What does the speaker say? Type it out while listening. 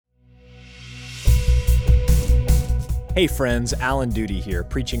Hey friends, Alan Duty here,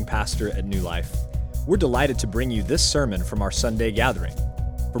 preaching pastor at New Life. We're delighted to bring you this sermon from our Sunday gathering.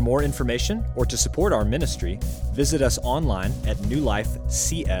 For more information or to support our ministry, visit us online at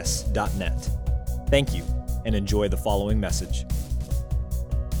newlifecs.net. Thank you, and enjoy the following message.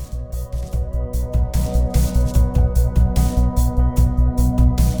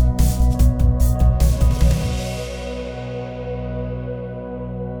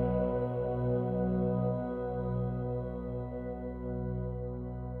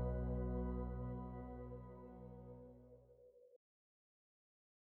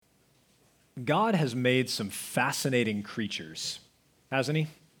 God has made some fascinating creatures, hasn't he?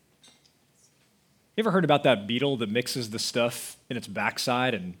 You ever heard about that beetle that mixes the stuff in its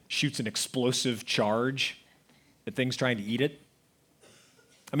backside and shoots an explosive charge at things trying to eat it?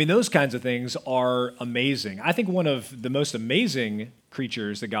 I mean, those kinds of things are amazing. I think one of the most amazing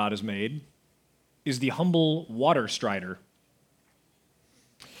creatures that God has made is the humble water strider.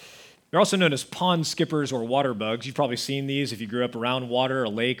 They're also known as pond skippers or water bugs. You've probably seen these if you grew up around water, a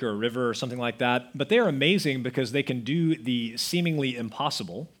lake or a river or something like that. But they are amazing because they can do the seemingly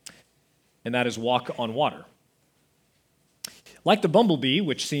impossible, and that is walk on water. Like the bumblebee,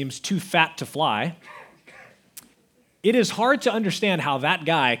 which seems too fat to fly, it is hard to understand how that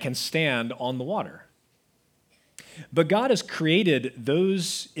guy can stand on the water. But God has created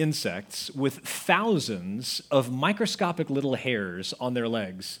those insects with thousands of microscopic little hairs on their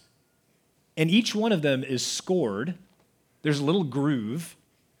legs. And each one of them is scored. There's a little groove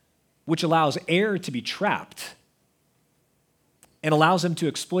which allows air to be trapped and allows them to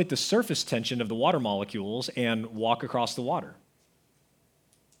exploit the surface tension of the water molecules and walk across the water.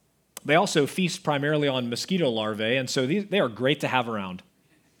 They also feast primarily on mosquito larvae, and so they are great to have around.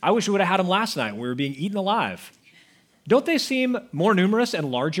 I wish we would have had them last night when we were being eaten alive. Don't they seem more numerous and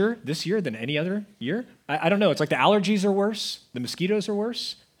larger this year than any other year? I don't know. It's like the allergies are worse, the mosquitoes are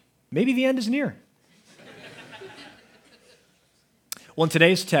worse. Maybe the end is near. Well, in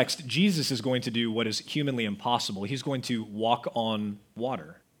today's text, Jesus is going to do what is humanly impossible. He's going to walk on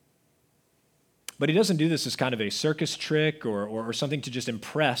water. But he doesn't do this as kind of a circus trick or something to just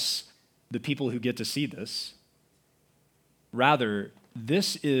impress the people who get to see this. Rather,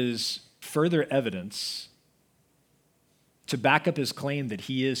 this is further evidence to back up his claim that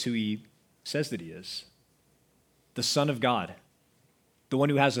he is who he says that he is, the Son of God. The one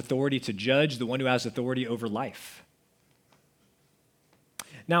who has authority to judge, the one who has authority over life.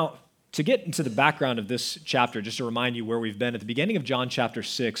 Now, to get into the background of this chapter, just to remind you where we've been, at the beginning of John chapter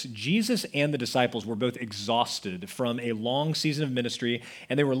 6, Jesus and the disciples were both exhausted from a long season of ministry,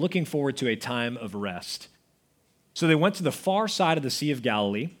 and they were looking forward to a time of rest. So they went to the far side of the Sea of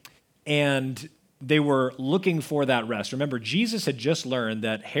Galilee, and they were looking for that rest. Remember, Jesus had just learned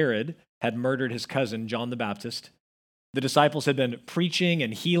that Herod had murdered his cousin, John the Baptist. The disciples had been preaching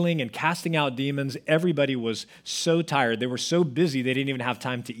and healing and casting out demons. Everybody was so tired. They were so busy they didn't even have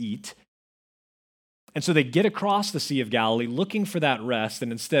time to eat. And so they get across the Sea of Galilee looking for that rest,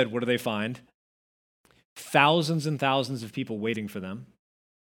 and instead, what do they find? Thousands and thousands of people waiting for them,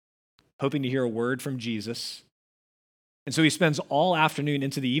 hoping to hear a word from Jesus. And so he spends all afternoon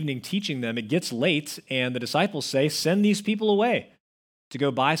into the evening teaching them. It gets late, and the disciples say, "Send these people away to go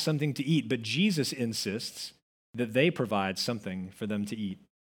buy something to eat." But Jesus insists that they provide something for them to eat.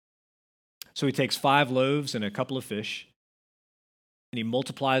 So he takes 5 loaves and a couple of fish, and he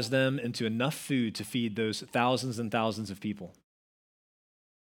multiplies them into enough food to feed those thousands and thousands of people.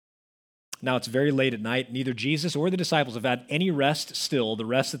 Now it's very late at night. Neither Jesus or the disciples have had any rest still, the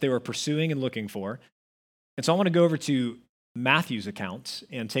rest that they were pursuing and looking for. And so I want to go over to Matthew's account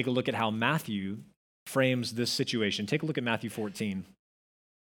and take a look at how Matthew frames this situation. Take a look at Matthew 14.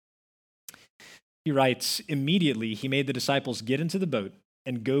 He writes, "Immediately he made the disciples get into the boat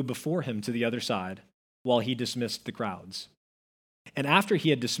and go before him to the other side while he dismissed the crowds. And after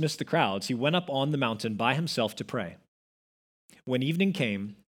he had dismissed the crowds, he went up on the mountain by himself to pray. When evening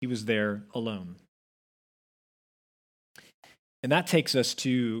came, he was there alone." And that takes us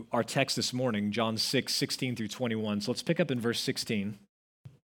to our text this morning, John 6, 16 through 21. So let's pick up in verse 16.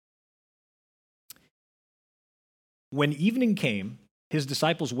 "When evening came, his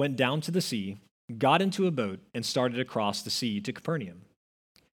disciples went down to the sea, got into a boat, and started across the sea to Capernaum.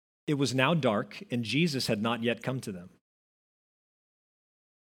 It was now dark, and Jesus had not yet come to them.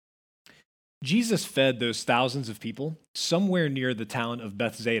 Jesus fed those thousands of people somewhere near the town of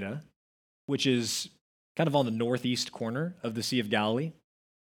Bethsaida, which is kind of on the northeast corner of the Sea of Galilee.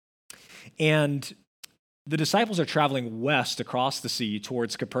 And the disciples are traveling west across the sea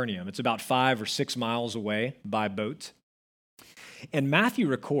towards Capernaum. It's about 5 or 6 miles away by boat. And Matthew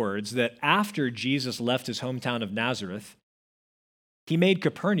records that after Jesus left his hometown of Nazareth, he made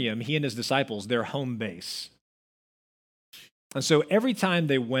Capernaum, he and his disciples, their home base. And so every time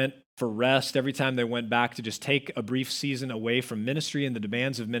they went for rest, every time they went back to just take a brief season away from ministry and the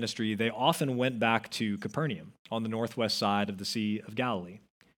demands of ministry, they often went back to Capernaum on the northwest side of the Sea of Galilee.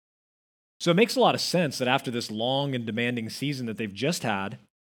 So it makes a lot of sense that after this long and demanding season that they've just had,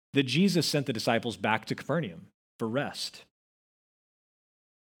 that Jesus sent the disciples back to Capernaum for rest.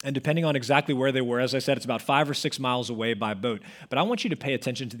 And depending on exactly where they were, as I said, it's about 5 or 6 miles away by boat. But I want you to pay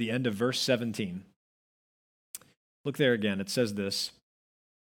attention to the end of verse 17. Look there again. It says this: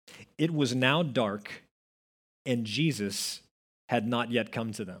 "It was now dark, and Jesus had not yet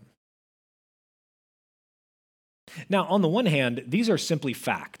come to them." Now, on the one hand, these are simply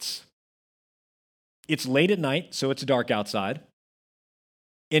facts. It's late at night, so it's dark outside,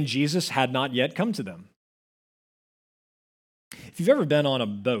 and Jesus had not yet come to them. If you've ever been on a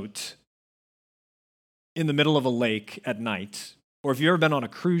boat in the middle of a lake at night, or if you've ever been on a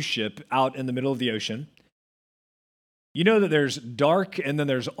cruise ship out in the middle of the ocean, you know that there's dark and then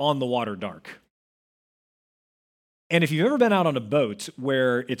there's on the water dark. And if you've ever been out on a boat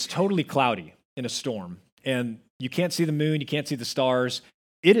where it's totally cloudy in a storm and you can't see the moon, you can't see the stars,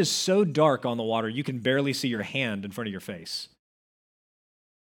 it is so dark on the water you can barely see your hand in front of your face.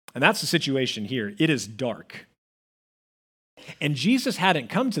 And that's the situation here. It is dark. And Jesus hadn't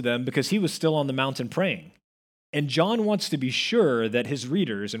come to them because he was still on the mountain praying. And John wants to be sure that his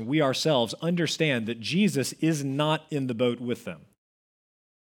readers and we ourselves understand that Jesus is not in the boat with them.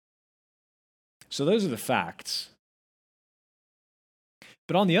 So those are the facts.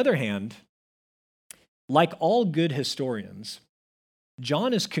 But on the other hand, like all good historians,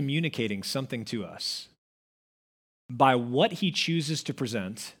 John is communicating something to us by what he chooses to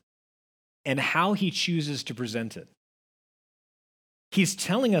present and how he chooses to present it. He's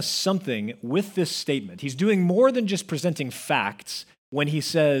telling us something with this statement. He's doing more than just presenting facts when he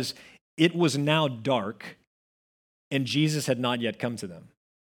says, "It was now dark, and Jesus had not yet come to them."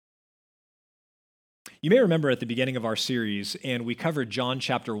 You may remember at the beginning of our series, and we covered John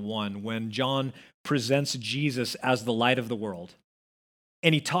chapter 1, when John presents Jesus as the light of the world.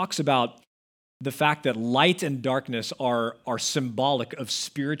 And he talks about the fact that light and darkness are symbolic of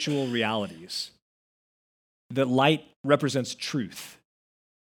spiritual realities, that light represents truth,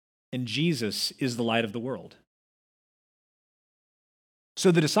 and Jesus is the light of the world.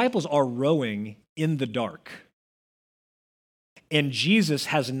 So the disciples are rowing in the dark, and Jesus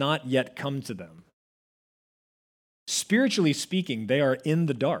has not yet come to them. Spiritually speaking, they are in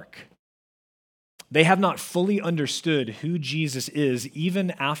the dark. They have not fully understood who Jesus is,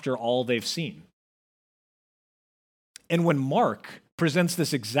 even after all they've seen. And when Mark presents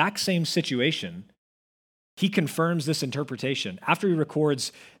this exact same situation, he confirms this interpretation. After he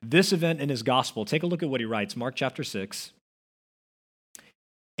records this event in his gospel, take a look at what he writes, Mark chapter 6.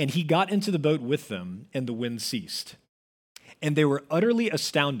 "And he got into the boat with them, and the wind ceased. And they were utterly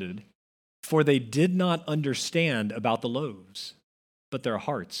astounded, for they did not understand about the loaves, but their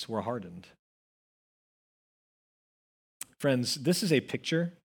hearts were hardened." Friends, this is a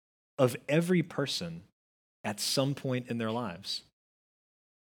picture of every person at some point in their lives.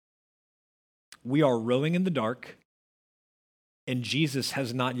 We are rowing in the dark, and Jesus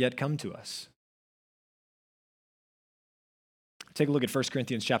has not yet come to us. Take a look at 1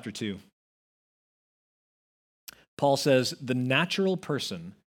 Corinthians chapter 2. Paul says, "The natural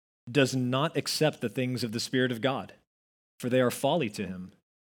person does not accept the things of the Spirit of God, for they are folly to him,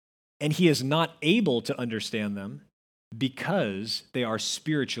 and he is not able to understand them because they are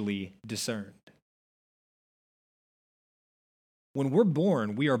spiritually discerned." When we're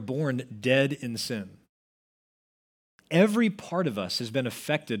born, we are born dead in sin. Every part of us has been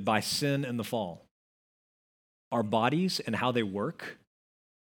affected by sin and the fall. Our bodies and how they work,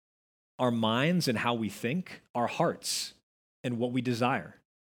 our minds and how we think, our hearts and what we desire.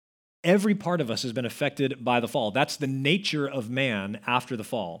 Every part of us has been affected by the fall. That's the nature of man after the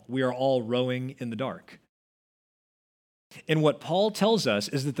fall. We are all rowing in the dark. And what Paul tells us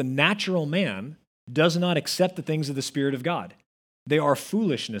is that the natural man does not accept the things of the Spirit of God. They are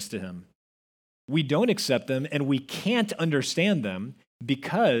foolishness to him. We don't accept them, and we can't understand them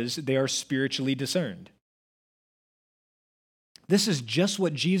because they are spiritually discerned. This is just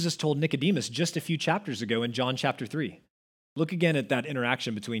what Jesus told Nicodemus just a few chapters ago in John chapter 3. Look again at that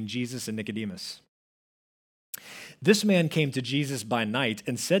interaction between Jesus and Nicodemus. "This man came to Jesus by night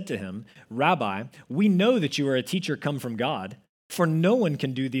and said to him, 'Rabbi, we know that you are a teacher come from God, for no one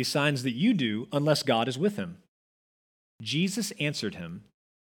can do these signs that you do unless God is with him.' Jesus answered him,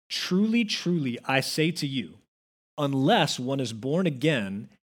 'Truly, truly, I say to you, unless one is born again,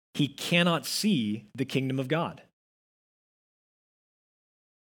 he cannot see the kingdom of God.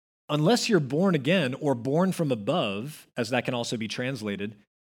 Unless you're born again or born from above, as that can also be translated,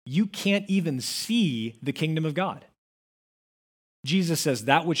 you can't even see the kingdom of God. Jesus says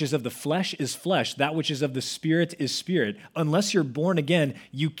that which is of the flesh is flesh, that which is of the spirit is spirit. Unless you're born again,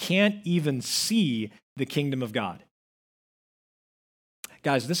 you can't even see the kingdom of God.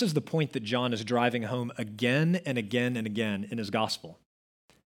 Guys, this is the point that John is driving home again and again and again in his gospel.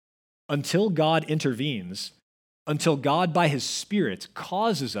 Until God intervenes, until God by his Spirit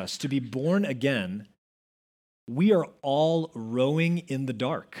causes us to be born again, we are all rowing in the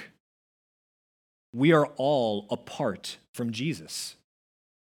dark. We are all apart from Jesus.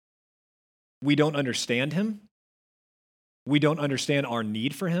 We don't understand him. We don't understand our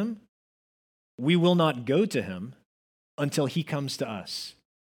need for him. We will not go to him until he comes to us.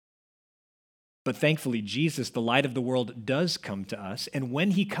 But thankfully, Jesus, the light of the world, does come to us. And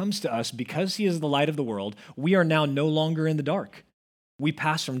when he comes to us, because he is the light of the world, we are now no longer in the dark. We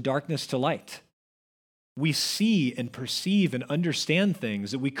pass from darkness to light. We see and perceive and understand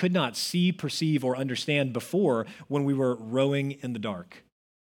things that we could not see, perceive, or understand before when we were rowing in the dark.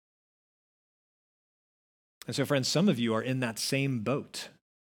 And so, friends, some of you are in that same boat.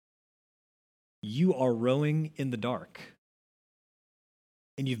 You are rowing in the dark.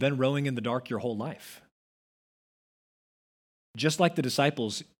 And you've been rowing in the dark your whole life. Just like the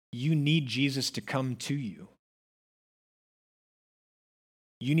disciples, you need Jesus to come to you.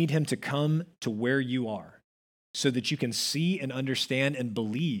 You need him to come to where you are so that you can see and understand and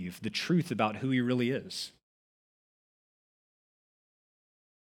believe the truth about who he really is.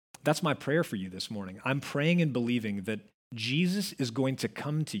 That's my prayer for you this morning. I'm praying and believing that Jesus is going to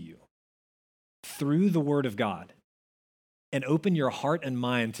come to you through the Word of God and open your heart and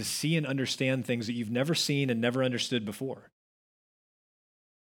mind to see and understand things that you've never seen and never understood before.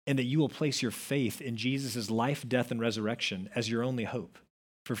 And that you will place your faith in Jesus' life, death, and resurrection as your only hope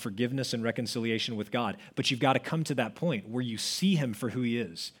for forgiveness and reconciliation with God. But you've got to come to that point where you see him for who he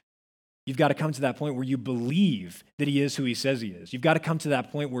is. You've got to come to that point where you believe that he is who he says he is. You've got to come to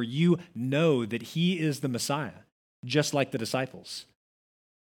that point where you know that he is the Messiah, just like the disciples.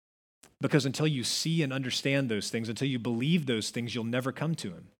 Because until you see and understand those things, until you believe those things, you'll never come to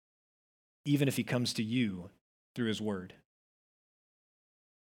him, even if he comes to you through his word.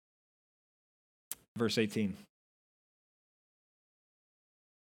 Verse 18.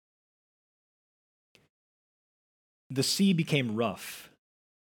 The sea became rough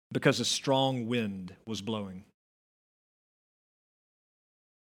because a strong wind was blowing.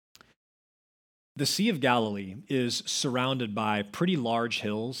 The Sea of Galilee is surrounded by pretty large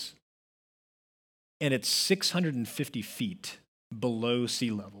hills, and it's 650 feet below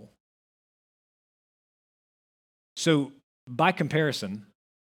sea level. So, by comparison,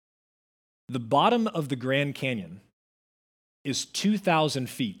 the bottom of the Grand Canyon is 2,000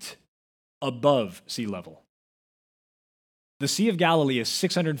 feet above sea level. The Sea of Galilee is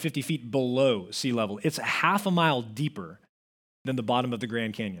 650 feet below sea level. It's a half a mile deeper than the bottom of the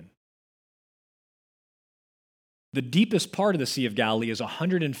Grand Canyon. The deepest part of the Sea of Galilee is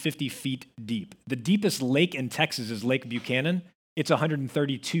 150 feet deep. The deepest lake in Texas is Lake Buchanan. It's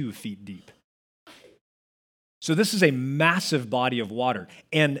 132 feet deep. So this is a massive body of water.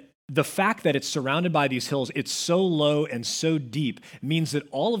 And the fact that it's surrounded by these hills, it's so low and so deep, means that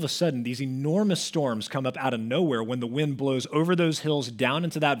all of a sudden these enormous storms come up out of nowhere when the wind blows over those hills down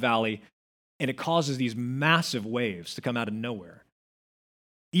into that valley, and it causes these massive waves to come out of nowhere.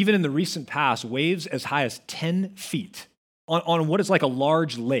 Even in the recent past, waves as high as 10 feet on what is like a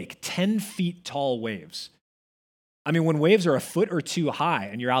large lake, 10 feet tall waves. I mean, when waves are a foot or two high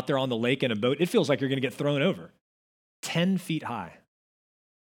and you're out there on the lake in a boat, it feels like you're going to get thrown over. 10 feet high.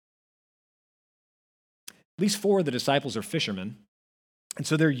 At least 4 of the disciples are fishermen, and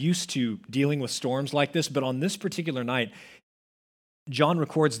so they're used to dealing with storms like this, but on this particular night, John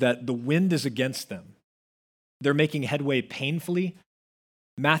records that the wind is against them. They're making headway painfully.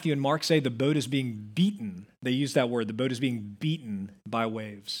 Matthew and Mark say the boat is being beaten. They use that word. The boat is being beaten by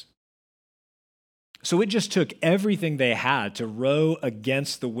waves. So it just took everything they had to row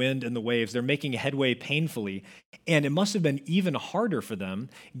against the wind and the waves. They're making headway painfully, and it must have been even harder for them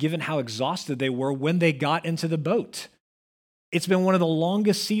given how exhausted they were when they got into the boat. It's been one of the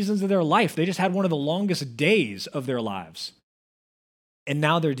longest seasons of their life. They just had one of the longest days of their lives. And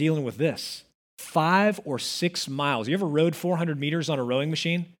now they're dealing with this. 5 or 6 miles. You ever rowed 400 meters on a rowing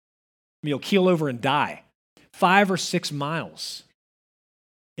machine? I mean, you'll keel over and die. 5 or 6 miles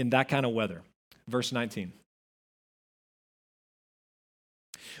in that kind of weather. Verse 19.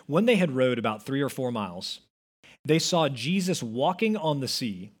 When they had rowed about 3 or 4 miles, They saw Jesus walking on the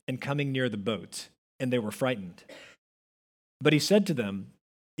sea and coming near the boat, and they were frightened. But he said to them,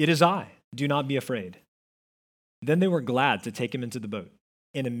 "It is I, do not be afraid." Then they were glad to take him into the boat,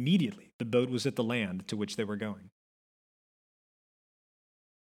 and immediately the boat was at the land to which they were going.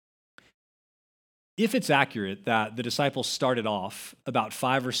 If it's accurate that the disciples started off about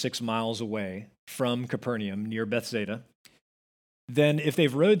 5 or 6 miles away from Capernaum near Bethsaida, then if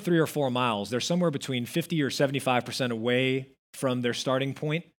they've rowed 3 or 4 miles, they're somewhere between 50 or 75% away from their starting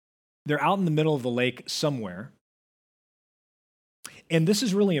point. They're out in the middle of the lake somewhere. And this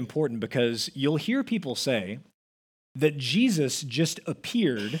is really important because you'll hear people say that Jesus just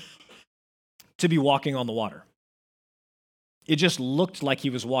appeared to be walking on the water. It just looked like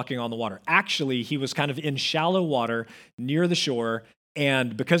he was walking on the water. Actually, he was kind of in shallow water near the shore,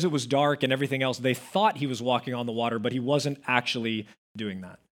 and because it was dark and everything else, they thought he was walking on the water, but he wasn't actually doing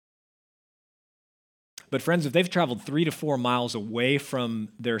that. But friends, if they've traveled 3 to 4 miles away from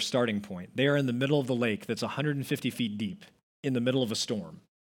their starting point, they are in the middle of the lake that's 150 feet deep, in the middle of a storm.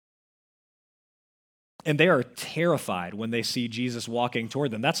 And they are terrified when they see Jesus walking toward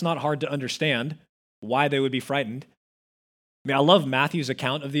them. That's not hard to understand why they would be frightened. I mean, I love Matthew's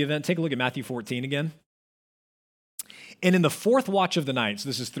account of the event. Take a look at Matthew 14 again. And in the fourth watch of the night, so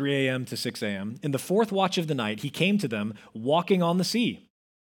this is 3 a.m. to 6 a.m., in the fourth watch of the night, he came to them walking on the sea.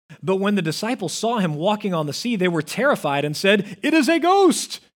 But when the disciples saw him walking on the sea, they were terrified and said, "It is a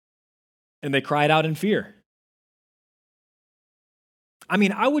ghost!" And they cried out in fear. I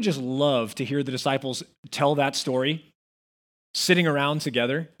mean, I would just love to hear the disciples tell that story sitting around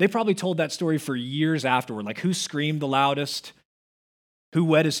together. They probably told that story for years afterward, like who screamed the loudest, who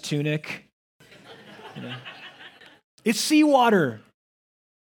wet his tunic. You know? It's seawater.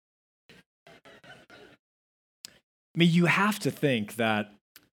 I mean, you have to think that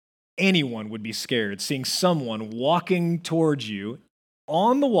anyone would be scared seeing someone walking towards you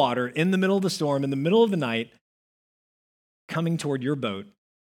on the water in the middle of the storm, in the middle of the night, coming toward your boat.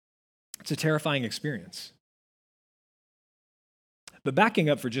 It's a terrifying experience. But backing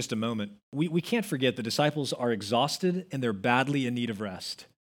up for just a moment, we can't forget the disciples are exhausted and they're badly in need of rest.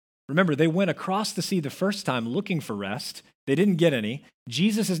 Remember, they went across the sea the first time looking for rest. They didn't get any.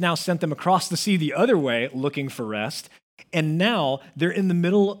 Jesus has now sent them across the sea the other way looking for rest. And now they're in the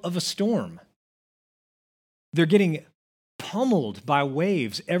middle of a storm. They're getting pummeled by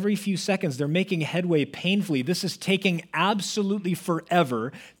waves every few seconds. They're making headway painfully. This is taking absolutely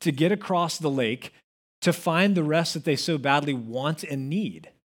forever to get across the lake to find the rest that they so badly want and need.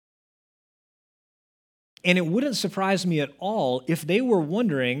 And it wouldn't surprise me at all if they were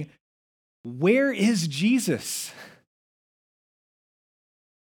wondering, where is Jesus?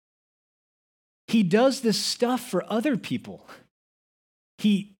 He does this stuff for other people.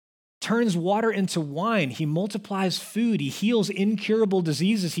 He turns water into wine. He multiplies food. He heals incurable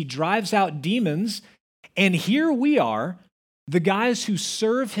diseases. He drives out demons. And here we are, the guys who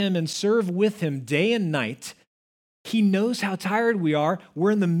serve him and serve with him day and night. He knows how tired we are.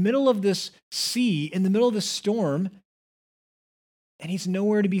 We're in the middle of this sea, in the middle of this storm, and he's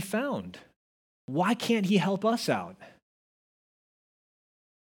nowhere to be found. Why can't he help us out?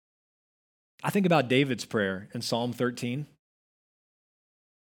 I think about David's prayer in Psalm 13.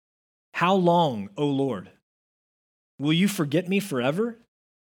 How long, O Lord, will you forget me forever?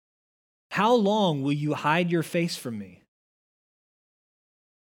 How long will you hide your face from me?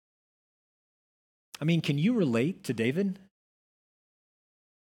 I mean, can you relate to David?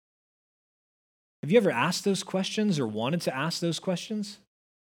 Have you ever asked those questions or wanted to ask those questions?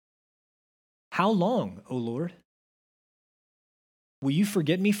 How long, O Lord? Will you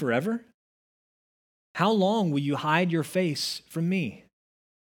forget me forever? How long will you hide your face from me?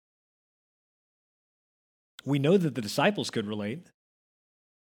 We know that the disciples could relate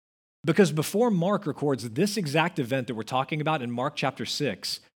because before Mark records this exact event that we're talking about in Mark chapter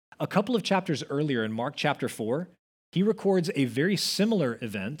 6, a couple of chapters earlier in Mark chapter 4, he records a very similar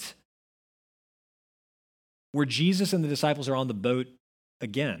event where Jesus and the disciples are on the boat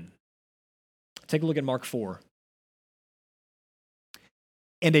again. Take a look at Mark 4.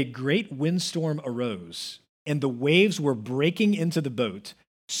 And a great windstorm arose, and the waves were breaking into the boat,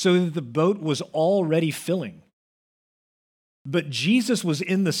 so that the boat was already filling. But Jesus was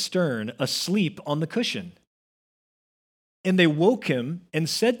in the stern, asleep on the cushion. And they woke him and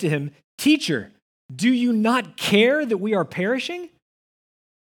said to him, "Teacher, do you not care that we are perishing?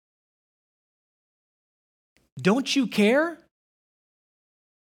 Don't you care?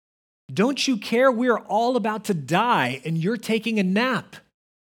 Don't you care we are all about to die and you're taking a nap?"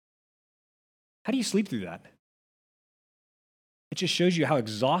 How do you sleep through that? It just shows you how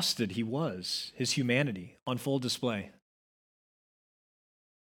exhausted he was, his humanity on full display.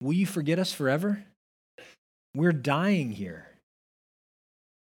 Will you forget us forever? We're dying here.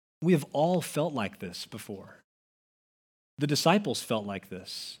 We have all felt like this before. The disciples felt like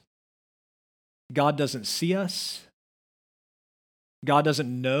this. God doesn't see us. God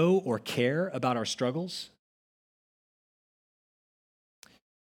doesn't know or care about our struggles.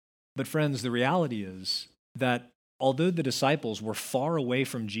 But friends, the reality is that although the disciples were far away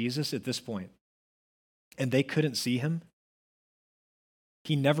from Jesus at this point, and they couldn't see him,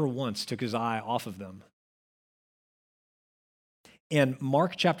 he never once took his eye off of them. And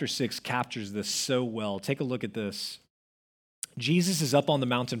Mark chapter 6 captures this so well. Take a look at this. Jesus is up on the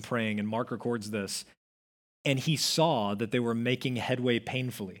mountain praying, and Mark records this. And he saw that they were making headway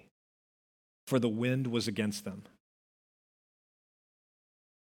painfully, for the wind was against them.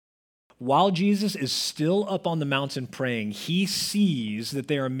 While Jesus is still up on the mountain praying, he sees that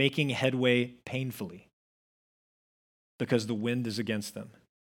they are making headway painfully because the wind is against them.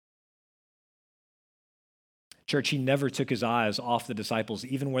 Church, he never took his eyes off the disciples,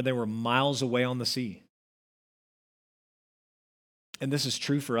 even when they were miles away on the sea. And this is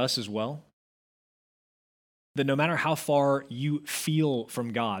true for us as well. That no matter how far you feel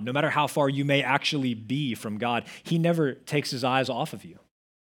from God, no matter how far you may actually be from God, he never takes his eyes off of you.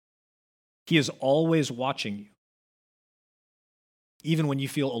 He is always watching you, even when you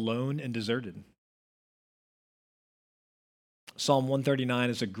feel alone and deserted. Psalm 139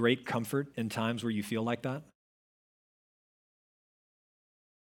 is a great comfort in times where you feel like that.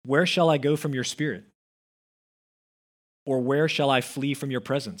 Where shall I go from your spirit? Or where shall I flee from your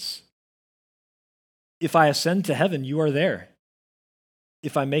presence? If I ascend to heaven, you are there.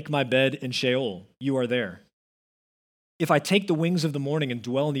 If I make my bed in Sheol, you are there. If I take the wings of the morning and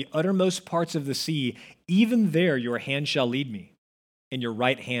dwell in the uttermost parts of the sea, even there your hand shall lead me, and your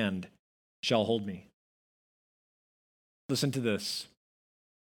right hand shall hold me. Listen to this.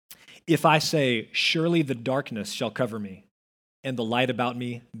 If I say, surely the darkness shall cover me, and the light about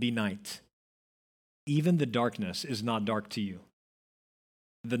me be night, even the darkness is not dark to you.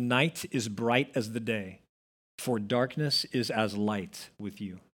 The night is bright as the day, for darkness is as light with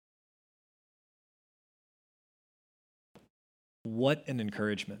you. What an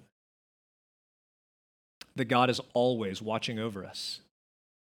encouragement. That God is always watching over us.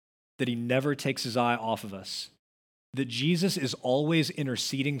 That he never takes his eye off of us. That Jesus is always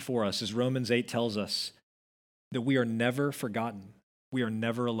interceding for us, as Romans 8 tells us. That we are never forgotten. We are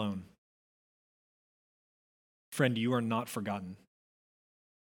never alone. Friend, you are not forgotten.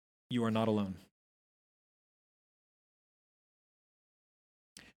 You are not alone.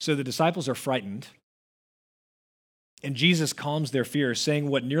 So the disciples are frightened, and Jesus calms their fear, saying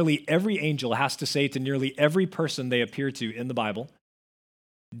what nearly every angel has to say to nearly every person they appear to in the Bible: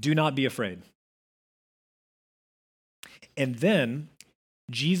 do not be afraid. And then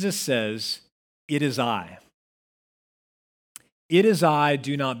Jesus says, it is I. It is I,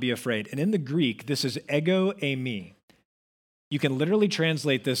 do not be afraid. And in the Greek, this is ego eimi. You can literally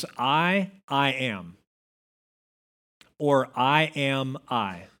translate this I am, or I am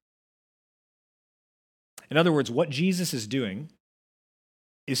I. In other words, what Jesus is doing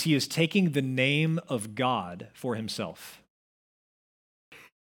is he is taking the name of God for himself.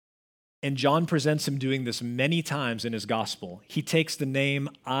 And John presents him doing this many times in his gospel. He takes the name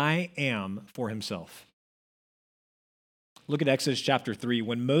I am for himself. Look at Exodus chapter 3.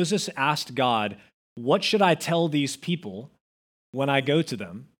 When Moses asked God, what should I tell these people when I go to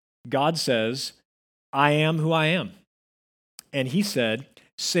them? God says, I am who I am. And he said,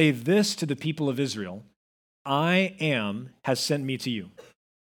 say this to the people of Israel: I am has sent me to you.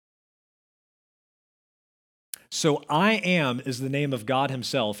 So I am is the name of God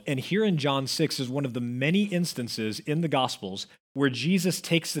himself. And here in John 6 is one of the many instances in the Gospels where Jesus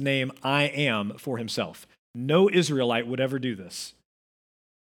takes the name I am for himself. No Israelite would ever do this.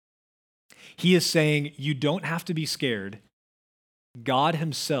 He is saying, you don't have to be scared. God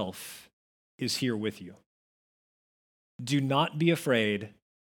himself is here with you. Do not be afraid.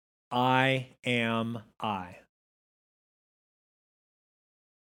 I am I.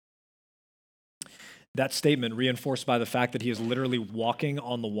 That statement, reinforced by the fact that he is literally walking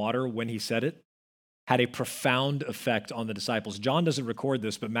on the water when he said it, had a profound effect on the disciples. John doesn't record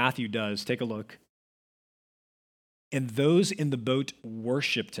this, but Matthew does. Take a look. And those in the boat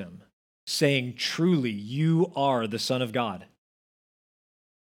worshiped him, saying, truly, you are the Son of God.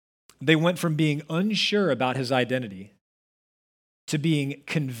 They went from being unsure about his identity to being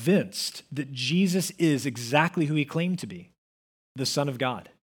convinced that Jesus is exactly who he claimed to be, the Son of God.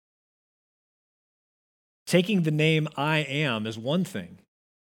 Taking the name I am is one thing,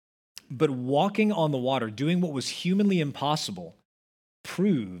 but walking on the water, doing what was humanly impossible,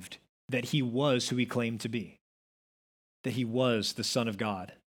 proved that he was who he claimed to be, that he was the Son of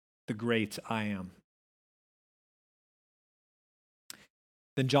God, the great I am.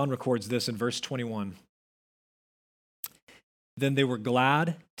 Then John records this in verse 21. Then they were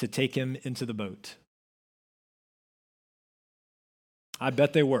glad to take him into the boat. I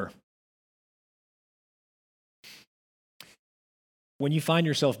bet they were. When you find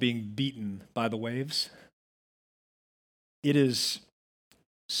yourself being beaten by the waves, it is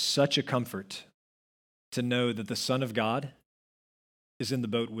such a comfort to know that the Son of God is in the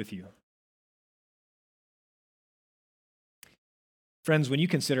boat with you. Friends, when you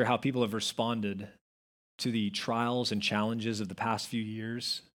consider how people have responded to the trials and challenges of the past few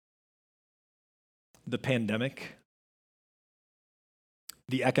years, the pandemic,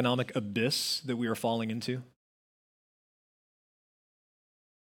 the economic abyss that we are falling into,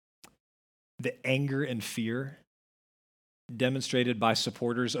 the anger and fear demonstrated by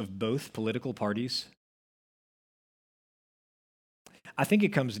supporters of both political parties, I think it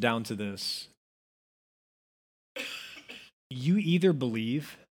comes down to this. You either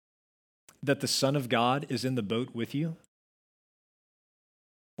believe that the Son of God is in the boat with you,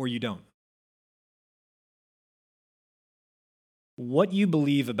 or you don't. What you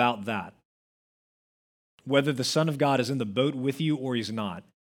believe about that, whether the Son of God is in the boat with you or he's not,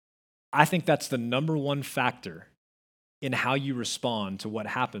 I think that's the number one factor in how you respond to what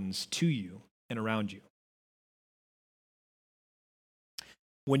happens to you and around you.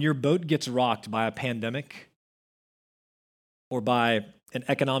 When your boat gets rocked by a pandemic, or by an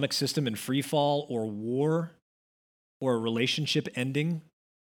economic system in free fall, or war, or a relationship ending,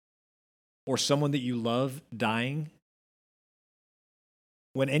 or someone that you love dying,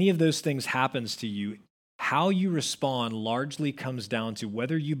 when any of those things happens to you, how you respond largely comes down to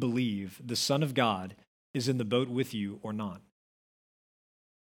whether you believe the Son of God is in the boat with you or not.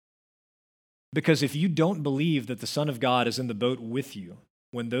 Because if you don't believe that the Son of God is in the boat with you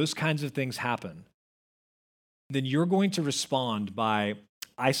when those kinds of things happen, then you're going to respond by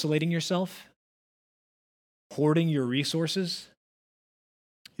isolating yourself, hoarding your resources.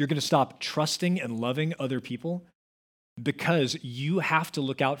 You're going to stop trusting and loving other people because you have to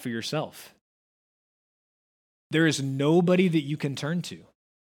look out for yourself. There is nobody that you can turn to.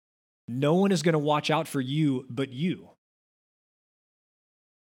 No one is going to watch out for you but you.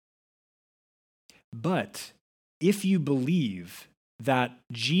 But if you believe that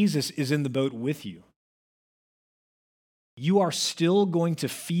Jesus is in the boat with you, you are still going to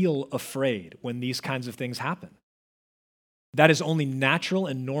feel afraid when these kinds of things happen. That is only natural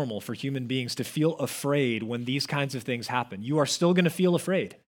and normal for human beings to feel afraid when these kinds of things happen. You are still going to feel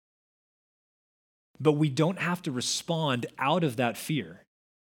afraid. But we don't have to respond out of that fear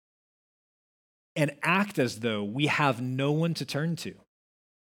and act as though we have no one to turn to,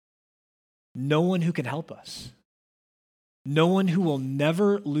 no one who can help us. No one who will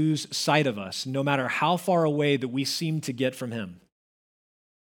never lose sight of us, no matter how far away that we seem to get from him.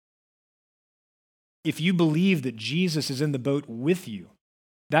 If you believe that Jesus is in the boat with you,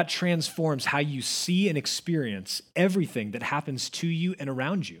 that transforms how you see and experience everything that happens to you and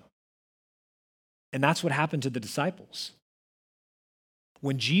around you. And that's what happened to the disciples.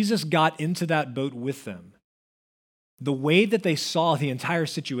 When Jesus got into that boat with them, the way that they saw the entire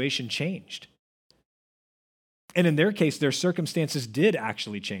situation changed. And in their case, their circumstances did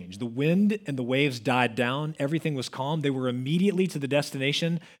actually change. The wind and the waves died down. Everything was calm. They were immediately to the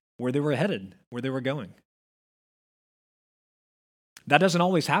destination where they were headed, where they were going. That doesn't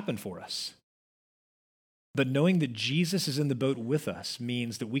always happen for us. But knowing that Jesus is in the boat with us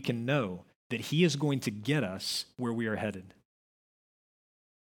means that we can know that he is going to get us where we are headed.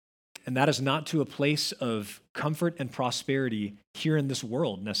 And that is not to a place of comfort and prosperity here in this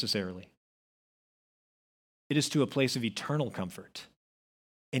world necessarily. It is to a place of eternal comfort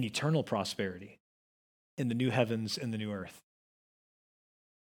and eternal prosperity in the new heavens and the new earth.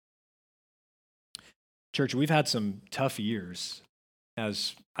 Church, we've had some tough years,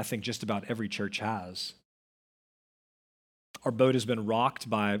 as I think just about every church has. Our boat has been rocked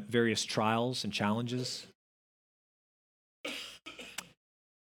by various trials and challenges.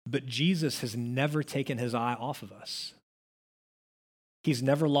 But Jesus has never taken his eye off of us. He's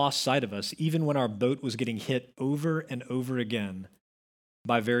never lost sight of us, even when our boat was getting hit over and over again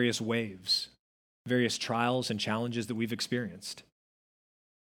by various waves, various trials and challenges that we've experienced.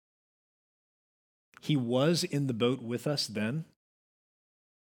 He was in the boat with us then,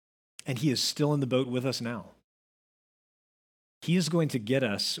 and he is still in the boat with us now. He is going to get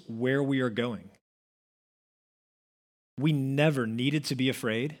us where we are going. We never needed to be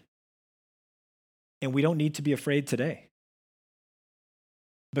afraid, and we don't need to be afraid today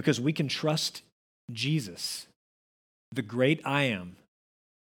because we can trust Jesus, the great I am,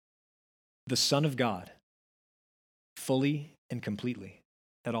 the Son of God, fully and completely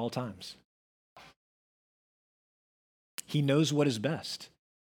at all times. He knows what is best,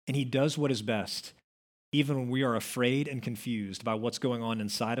 and he does what is best, even when we are afraid and confused by what's going on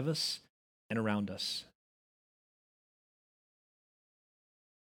inside of us and around us.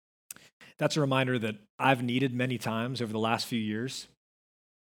 That's a reminder that I've needed many times over the last few years.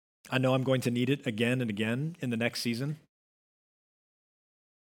 I know I'm going to need it again and again in the next season.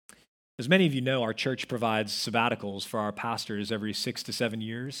 As many of you know, our church provides sabbaticals for our pastors every 6 to 7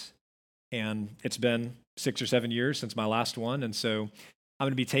 years. And it's been 6 or 7 years since my last one. And so I'm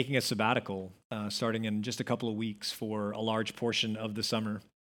going to be taking a sabbatical starting in just a couple of weeks for a large portion of the summer.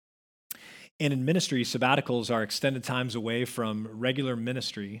 And in ministry, sabbaticals are extended times away from regular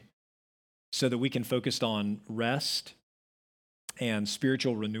ministry so that we can focus on rest and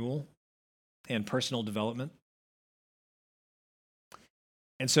spiritual renewal and personal development.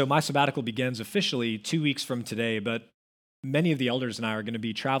 And so my sabbatical begins officially 2 weeks from today, but many of the elders and I are going to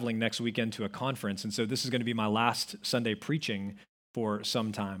be traveling next weekend to a conference, and so this is going to be my last Sunday preaching for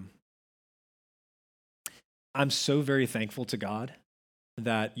some time. I'm so very thankful to God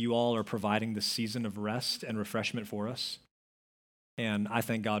that you all are providing this season of rest and refreshment for us, and I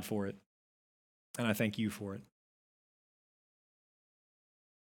thank God for it, and I thank you for it.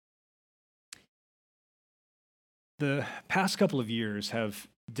 The past couple of years have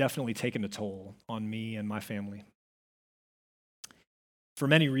definitely taken a toll on me and my family. For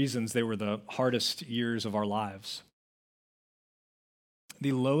many reasons, they were the hardest years of our lives.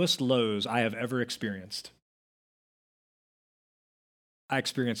 The lowest lows I have ever experienced. I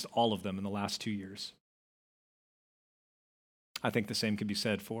experienced all of them in the last 2 years. I think the same could be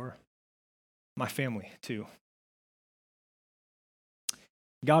said for my family, too.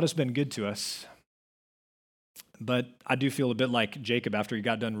 God has been good to us, but I do feel a bit like Jacob after he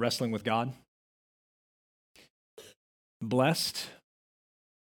got done wrestling with God. Blessed,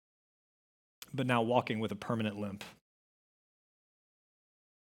 but now walking with a permanent limp.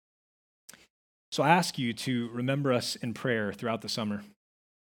 So I ask you to remember us in prayer throughout the summer.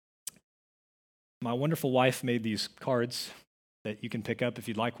 My wonderful wife made these cards that you can pick up if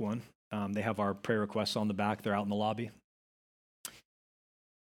you'd like one. They have our prayer requests on the back. They're out in the lobby.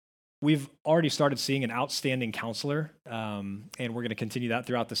 We've already started seeing an outstanding counselor, and we're going to continue that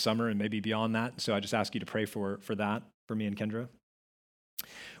throughout the summer and maybe beyond that. So I just ask you to pray for that, for me and Kendra.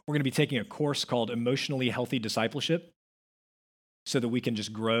 We're going to be taking a course called Emotionally Healthy Discipleship so that we can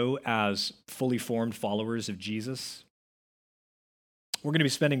just grow as fully formed followers of Jesus. We're going to be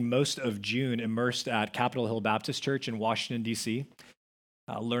spending most of June immersed at Capitol Hill Baptist Church in Washington, D.C.,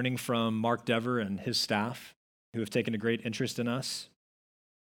 learning from Mark Dever and his staff who have taken a great interest in us.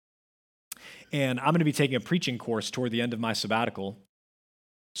 And I'm going to be taking a preaching course toward the end of my sabbatical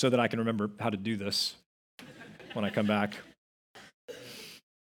so that I can remember how to do this when I come back.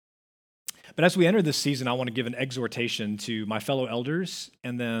 But as we enter this season, I want to give an exhortation to my fellow elders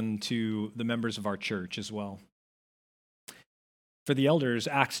and then to the members of our church as well. For the elders,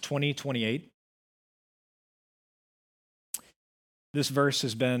 Acts 20:28. This verse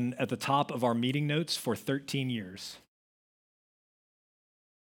has been at the top of our meeting notes for 13 years.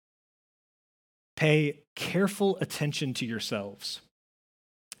 Pay careful attention to yourselves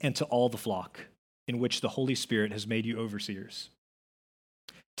and to all the flock in which the Holy Spirit has made you overseers,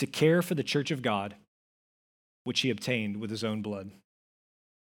 to care for the church of God, which he obtained with his own blood.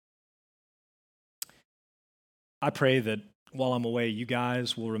 I pray that while I'm away, you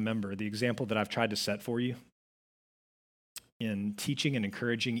guys will remember the example that I've tried to set for you in teaching and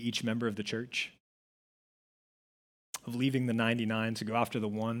encouraging each member of the church, of leaving the 99 to go after the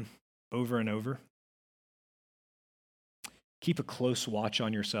one over and over. Keep a close watch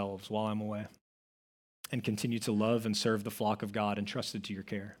on yourselves while I'm away and continue to love and serve the flock of God entrusted to your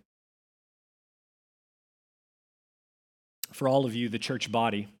care. For all of you, the church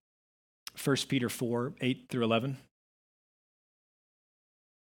body, 1 Peter 4:8-11.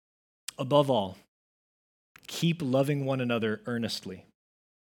 Above all, keep loving one another earnestly,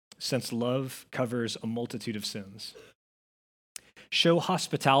 since love covers a multitude of sins. Show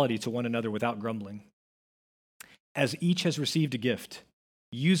hospitality to one another without grumbling. As each has received a gift,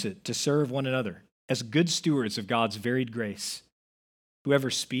 use it to serve one another as good stewards of God's varied grace. Whoever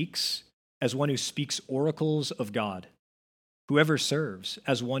speaks, as one who speaks oracles of God. Whoever serves,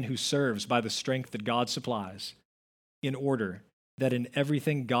 as one who serves by the strength that God supplies, in order that in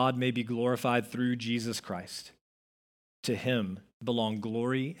everything God may be glorified through Jesus Christ. To him belong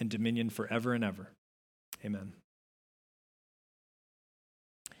glory and dominion forever and ever. Amen.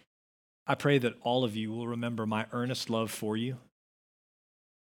 I pray that all of you will remember my earnest love for you,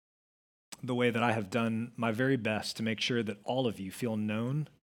 the way that I have done my very best to make sure that all of you feel known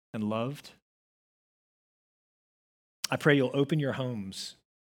and loved. I pray you'll open your homes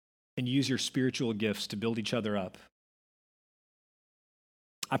and use your spiritual gifts to build each other up.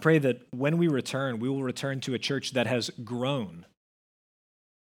 I pray that when we return, we will return to a church that has grown,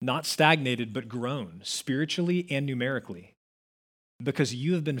 not stagnated, but grown spiritually and numerically, because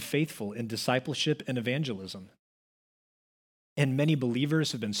you have been faithful in discipleship and evangelism. And many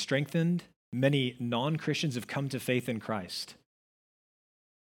believers have been strengthened. Many non-Christians have come to faith in Christ.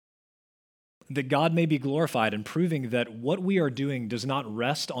 That God may be glorified in proving that what we are doing does not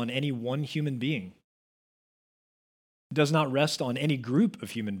rest on any one human being, does not rest on any group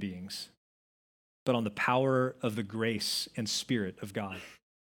of human beings, but on the power of the grace and Spirit of God.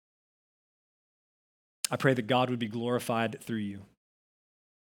 I pray that God would be glorified through you.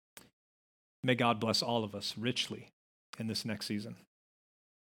 May God bless all of us richly in this next season.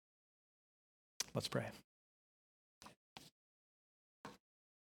 Let's pray.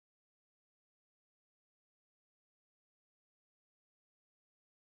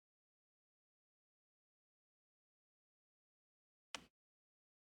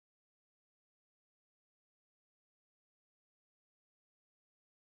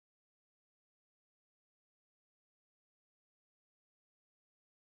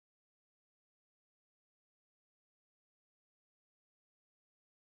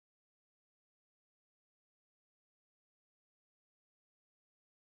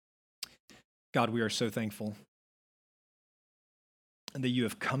 God, we are so thankful that you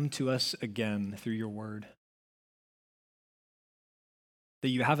have come to us again through your word, that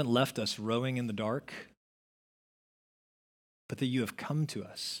you haven't left us rowing in the dark, but that you have come to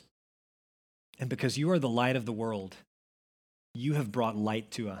us. And because you are the light of the world, you have brought light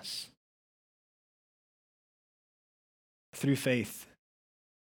to us. Through faith,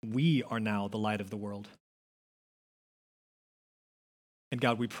 we are now the light of the world. And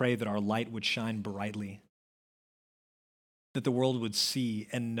God, we pray that our light would shine brightly, that the world would see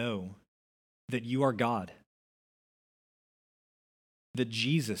and know that you are God, that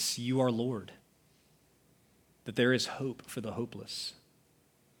Jesus, you are Lord, that there is hope for the hopeless,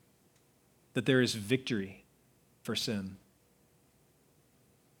 that there is victory for sin,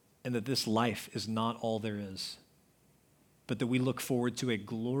 and that this life is not all there is, but that we look forward to a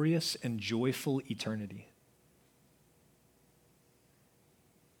glorious and joyful eternity.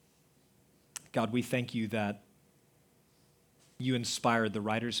 God, we thank you that you inspired the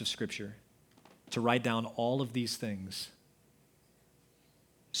writers of Scripture to write down all of these things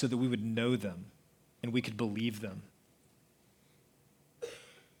so that we would know them and we could believe them.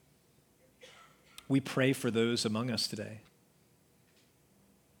 We pray for those among us today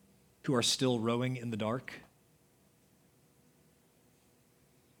who are still rowing in the dark.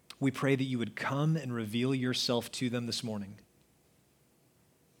 We pray that you would come and reveal yourself to them this morning,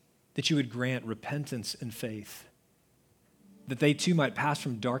 that you would grant repentance and faith, that they too might pass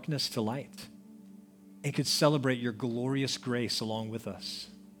from darkness to light and could celebrate your glorious grace along with us.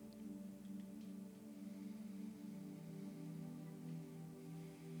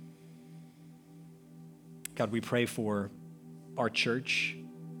 God, we pray for our church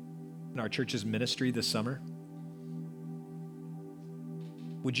and our church's ministry this summer.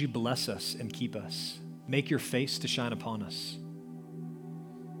 Would you bless us and keep us? Make your face to shine upon us.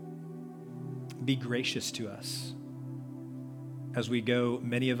 Be gracious to us as we go,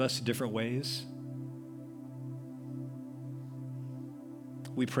 many of us, different ways.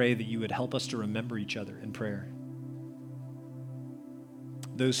 We pray that you would help us to remember each other in prayer.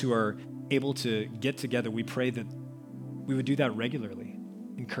 Those who are able to get together, we pray that we would do that regularly,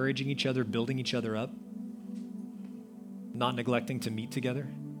 encouraging each other, building each other up, not neglecting to meet together.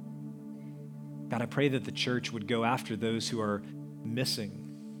 God, I pray that the church would go after those who are missing,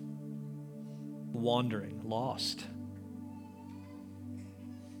 wandering, lost.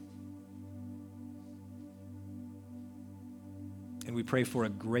 And we pray for a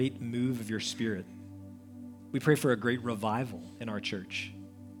great move of your Spirit. We pray for a great revival in our church,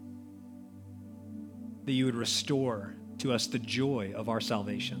 that you would restore to us the joy of our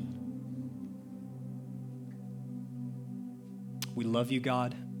salvation. We love you,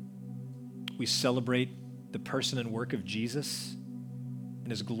 God. We celebrate the person and work of Jesus and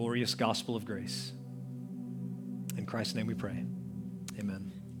his glorious gospel of grace. In Christ's name we pray.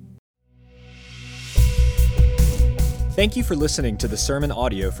 Amen. Thank you for listening to the sermon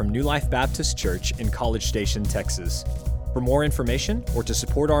audio from New Life Baptist Church in College Station, Texas. For more information or to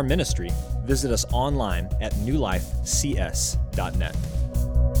support our ministry, visit us online at newlifecs.net.